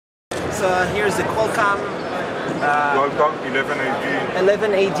here's the Qualcomm Qualcomm 11AD.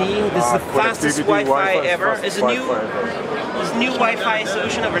 11AD. This is the fastest Wi-Fi ever. It's a new Wi-Fi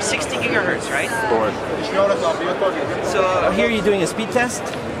solution over 60 gigahertz, right? Correct. So here you're doing a speed test.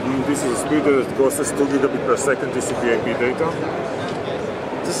 This is a speed that processes 2 gigabit per second TCP/IP data.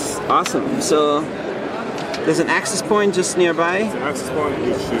 This is awesome. So there's an access point just nearby. It's an access point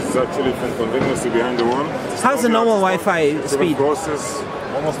which is actually conveniently behind the wall. How's the normal Wi-Fi speed? Process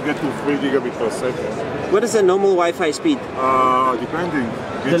almost get to 3 gigabit per second. What is the normal Wi-Fi speed? Depending.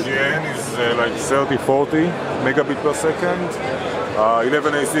 BGN is like 30-40 megabit per second.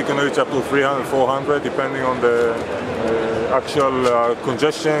 11AC can reach up to 300-400 depending on the actual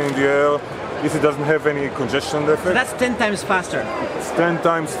congestion in the air. If it doesn't have any congestion effect. That's 10 times faster. It's 10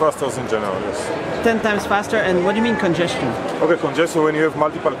 times faster in general, yes. 10 times faster, and what do you mean congestion? Okay, congestion when you have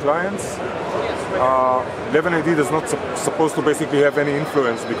multiple clients. 11AD is not supposed to basically have any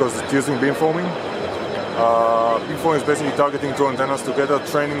influence because it's using beamforming. Beamforming is basically targeting two antennas together,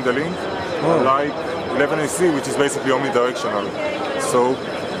 training the link, like 11AC, which is basically omnidirectional. So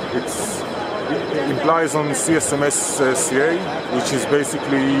it implies on CSMS CA, which is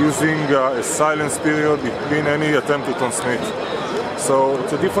basically using a silence period between any attempt to transmit. So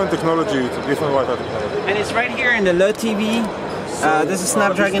it's a different technology, it's a different Wi-Fi technology. And it's right here in the Letv. This is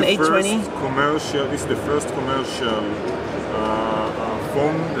Snapdragon 820. This is the first commercial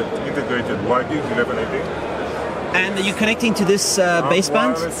phone that integrated Wi-Fi 11AD. And are you connecting to this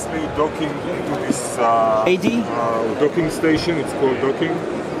baseband? Wirelessly docking into this AD? docking station, it's called docking,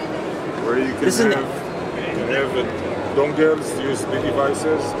 where you can have dongles, USB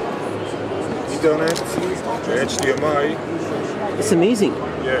devices, Ethernet, HDMI. It's amazing.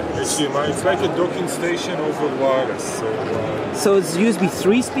 Yeah, HDMI. It's like a docking station over wireless. So it's USB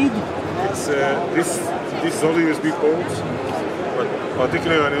 3 speed? It's this is only USB ports, but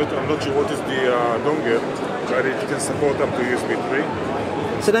particularly I'm not sure what is the dongle, but it can support up to USB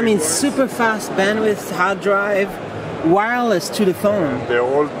 3. So that means super fast bandwidth, hard drive, wireless to the phone. They're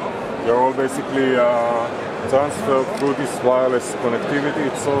all basically transferred through this wireless connectivity.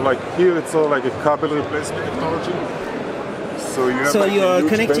 It's all like here. It's all like a cable replacement technology. So you are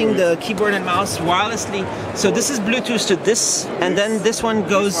connecting the keyboard and mouse wirelessly. So this is Bluetooth to this, and then this one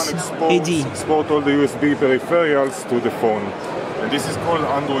goes AD. Export all the USB peripherals to the phone, and this is called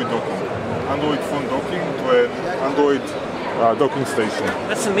Android docking. Android phone docking to an Android docking station.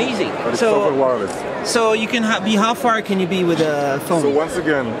 That's amazing. But it's over wireless. So you can be, how far can you be with a phone? So once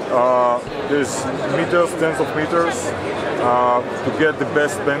again, there's meters, tens of meters to get the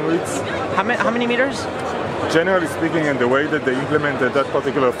best bandwidth. How many meters? Generally speaking, and the way that they implemented that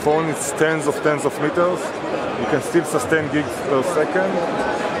particular phone, it's tens of meters. You can still sustain gigs per second,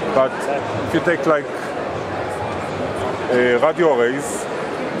 but if you take like radio arrays,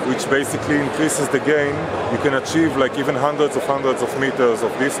 which basically increases the gain, you can achieve like even hundreds of meters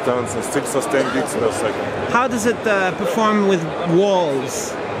of distance and still sustain gigs per second. How does it perform with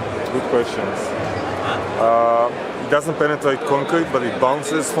walls? Good questions. It doesn't penetrate concrete, but it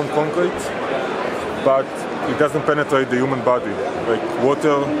bounces from concrete. But it doesn't penetrate the human body, like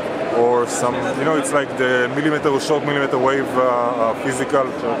water or some, it's like the millimeter or short millimeter wave physical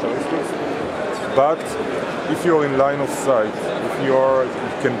characteristics. But if you're in line of sight,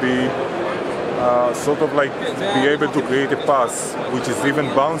 it can be sort of like be able to create a pass which is even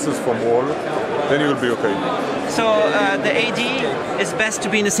bounces from wall, then you'll be okay. So the AD is best to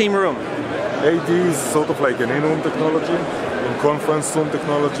be in the same room? AD is sort of like an in-room technology, in conference room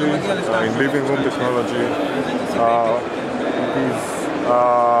technology, in living room technology.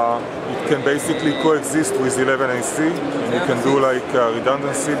 It can basically coexist with 11AC, and you can do like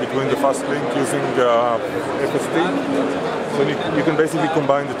redundancy between the fast link using FST. So you can basically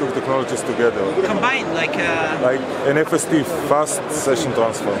combine the two technologies together. Combine like an FST, fast session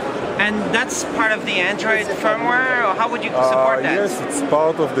transfer. And that's part of the Android firmware, or how would you support that? Yes, it's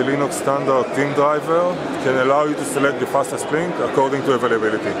part of the Linux standard team driver. It can allow you to select the fastest link according to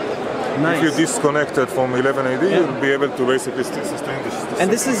availability. Nice. If you're disconnected from 11AD, you'll be able to basically still sustain this.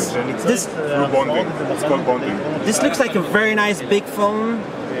 And this is through bonding. It's called bonding. This looks like a very nice big phone.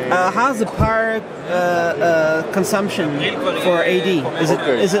 How's the power consumption for AD?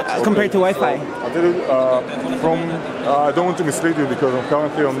 Is it compared to Wi-Fi? I'll tell you, I don't want to mislead you because I'm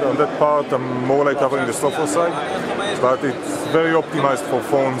currently on that part. I'm more like covering the software side, but it's very optimized for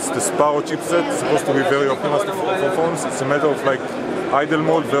phones. The Sparrow chipset is supposed to be very optimized for phones. It's a matter of like idle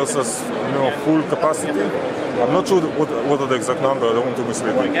mode versus full capacity. I'm not sure what are the exact number. I don't want to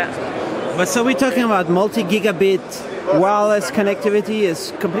mislead you. Yeah. But so we're talking about multi-gigabit wireless connectivity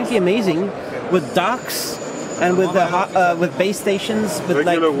is completely amazing with docks. And with base stations, with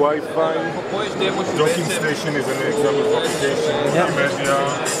regular like Wi-Fi, docking station is an example of application. Multimedia,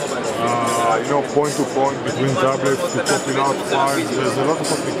 you know, point-to-point between tablets to copy out files. There's a lot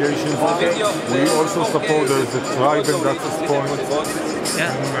of applications. We also support the tri-band access point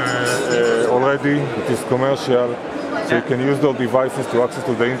already. It is commercial, so you can use those devices to access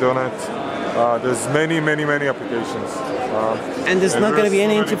to the internet. There's many applications. And there's not going to be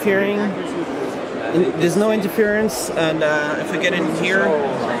any interfering. There's no interference, and if we get in here,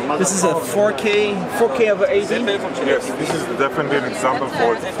 this is a 4K over 80. Yes, this is definitely an example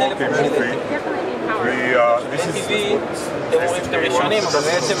for a 4K movie. This is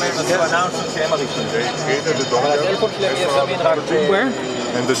Where?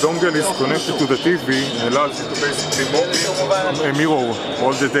 And the dongle is connected to the TV and allows you to basically mirror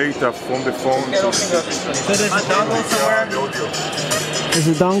all the data from the phone to the TV. So there's a dongle somewhere? There's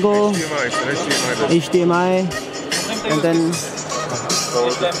a dongle, HDMI, and then... So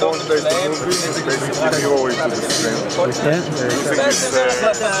the phone plays the movie and basically mirror it to the screen.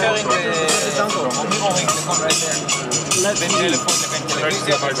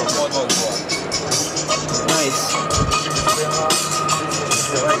 Nice.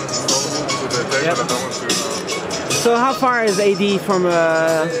 So how far is AD from...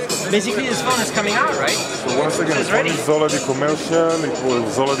 Basically this phone is coming out, right? So once again, the phone is already commercial, it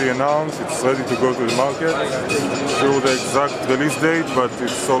was already announced, it's ready to go to the market. Sure the exact release date, but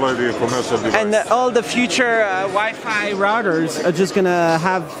it's already a commercial device. And all the future Wi-Fi routers are just going to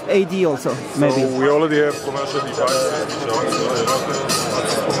have AD also, maybe? So we already have commercial devices which are also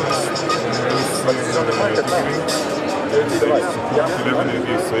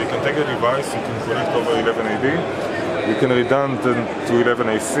so you can take a device, you can connect over 11AD, you can redundant to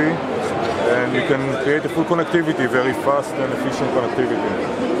 11AC, and you can create a full connectivity, very fast and efficient connectivity.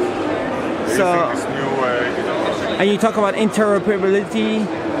 So, and you talk about interoperability?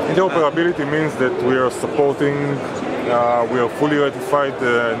 Interoperability means that we are supporting, we are fully ratified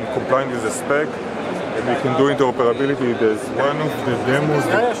and compliant with the spec, and we can do interoperability. There's one of the demos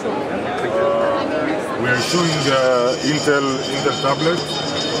that we are showing Intel tablet,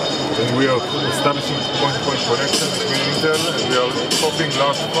 and we are establishing point-to-point connection between Intel, and we are copying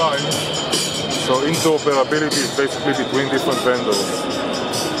large files. So interoperability is basically between different vendors.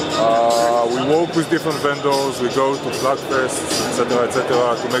 We work with different vendors, we go to Slugfest,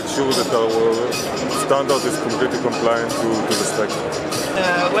 etc., to make sure that our standard is completely compliant to the spec.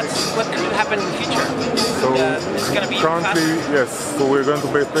 What could happen in the future? So it's going to be currently, faster? yes. So we're going to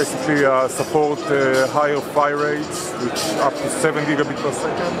basically support higher file rates, which up to 7 gigabit per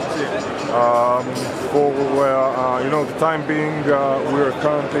second. For you know, the time being, we are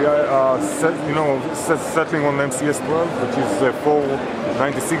currently settling on MCS 12, which is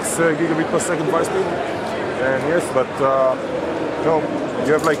 496 gigabit per second high speed. And yes, but you know,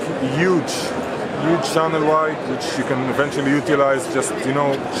 you have like huge channel wide, which you can eventually utilize, just, you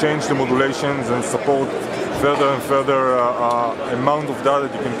know, change the modulations and support further and further amount of data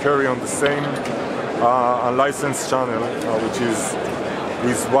that you can carry on the same unlicensed channel, which is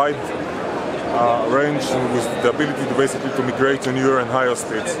with wide range and with the ability to basically to migrate to newer and higher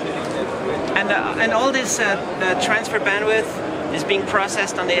speeds. And all this transfer bandwidth is being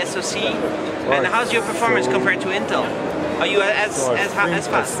processed on the SoC. Right. And how's your performance compared to Intel? Are you as fast?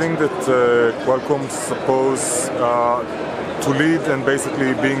 I think that Qualcomm's supposed to lead and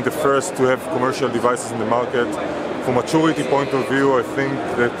basically being the first to have commercial devices in the market. From maturity point of view, I think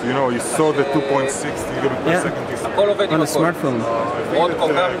that, you know, you saw the 2.6 gigabit per second on a smartphone.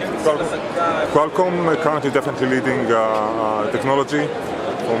 Qualcomm currently definitely leading technology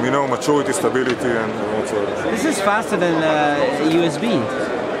from, you know, maturity, stability, and whatsoever. This is faster than USB.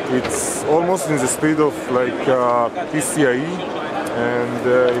 It's almost in the speed of like PCIe, and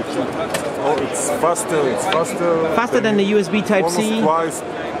it's faster. It's faster than the USB Type-C. Twice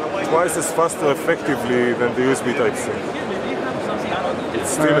as faster effectively than the USB Type-C.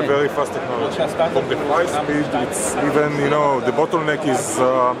 It's still a very fast technology. From the high speed, it's even, you know, the bottleneck is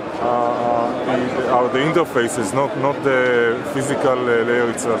the interfaces, not the physical layer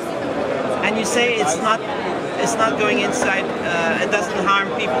itself. And you say it's not going inside, it doesn't harm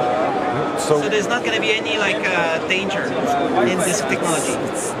people. So there's not going to be any like danger in this technology.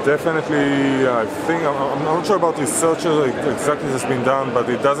 It's definitely, I think, I'm not sure about research exactly has been done, but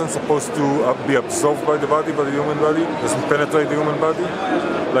it doesn't supposed to be absorbed by the body, by the human body. It doesn't penetrate the human body,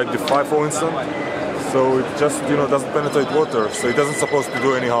 like the 5 for instance. So it just, you know, doesn't penetrate water. So it doesn't supposed to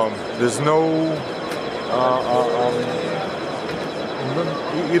do any harm. There's no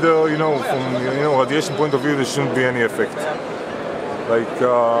either, you know, from, you know, radiation point of view, there shouldn't be any effect. Like,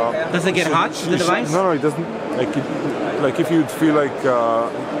 does it get hot, the device? No, it doesn't. like if you'd feel like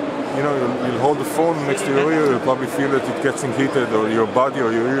you know, you'll hold the phone next to your ear, you'll probably feel that it gets heated, or your body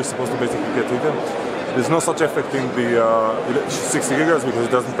or your ear is supposed to basically get heated. There's no such effect in the 60 gigahertz because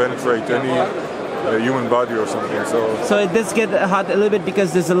it doesn't penetrate any human body or something. So it does get hot a little bit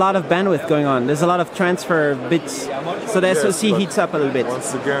because there's a lot of bandwidth going on. There's a lot of transfer bits, so the SoC heats up a little bit.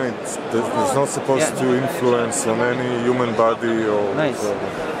 Once again, it's not supposed to influence on any human body or. Nice.